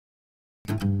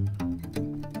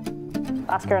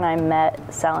Oscar and I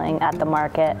met selling at the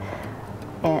market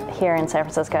here in San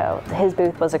Francisco. His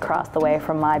booth was across the way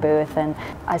from my booth, and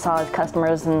I saw his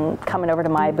customers and coming over to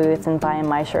my booth and buying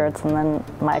my shirts, and then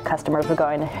my customers were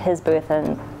going to his booth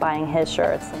and buying his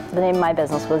shirts. The name of my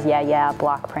business was YeahYeah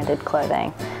Block Printed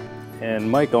Clothing. And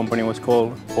my company was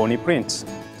called PonyPrince.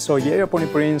 So YeahYeah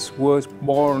PonyPrince was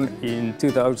born in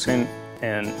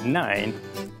 2009.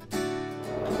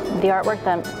 The artwork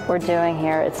that we're doing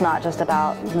here, it's not just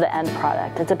about the end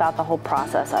product, it's about the whole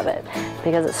process of it.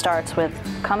 Because it starts with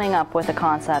coming up with a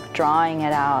concept, drawing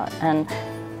it out, and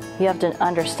you have to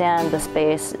understand the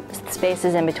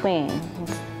spaces in between.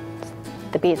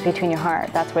 The beats between your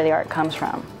heart, that's where the art comes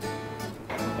from.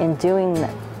 In doing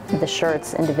the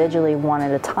shirts individually one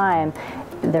at a time,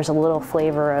 there's a little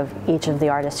flavor of each of the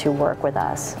artists who work with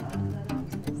us.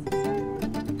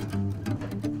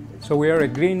 So we are a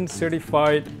green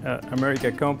certified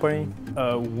American company.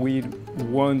 We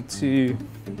want to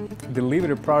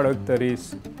deliver a product that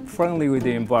is friendly with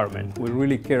the environment. We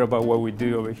really care about what we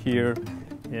do over here,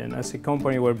 and as a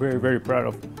company we're very, very proud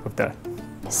of that.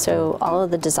 So all of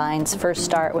the designs first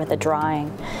start with a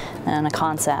drawing and a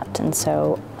concept, and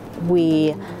so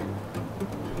we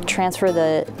transfer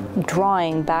the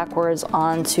drawing backwards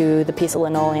onto the piece of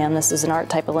linoleum. This is an art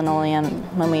type of linoleum,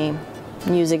 when we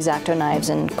use X-Acto knives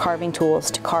and carving tools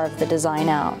to carve the design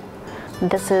out.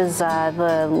 This is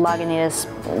the Lagunitas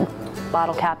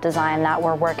bottle cap design that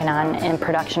we're working on in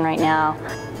production right now.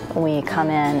 We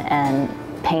come in and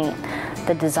paint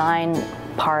the design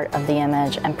part of the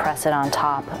image and press it on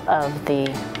top of the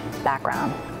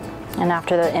background. And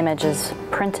after the image is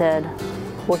printed,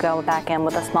 we'll go back in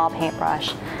with a small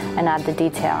paintbrush and add the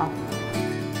detail.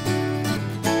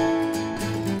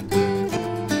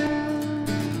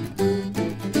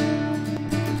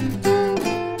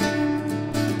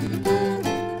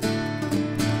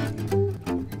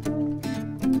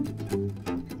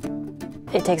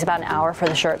 It takes about an hour for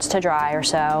the shirts to dry or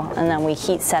so, and then we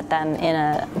heat set them in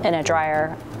a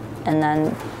dryer, and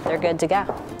then they're good to go.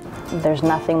 There's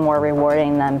nothing more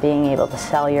rewarding than being able to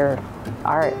sell your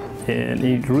art. And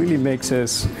it really makes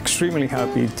us extremely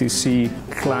happy to see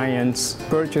clients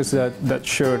purchase that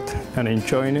shirt and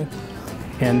enjoying it.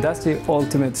 And that's the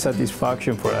ultimate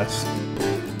satisfaction for us.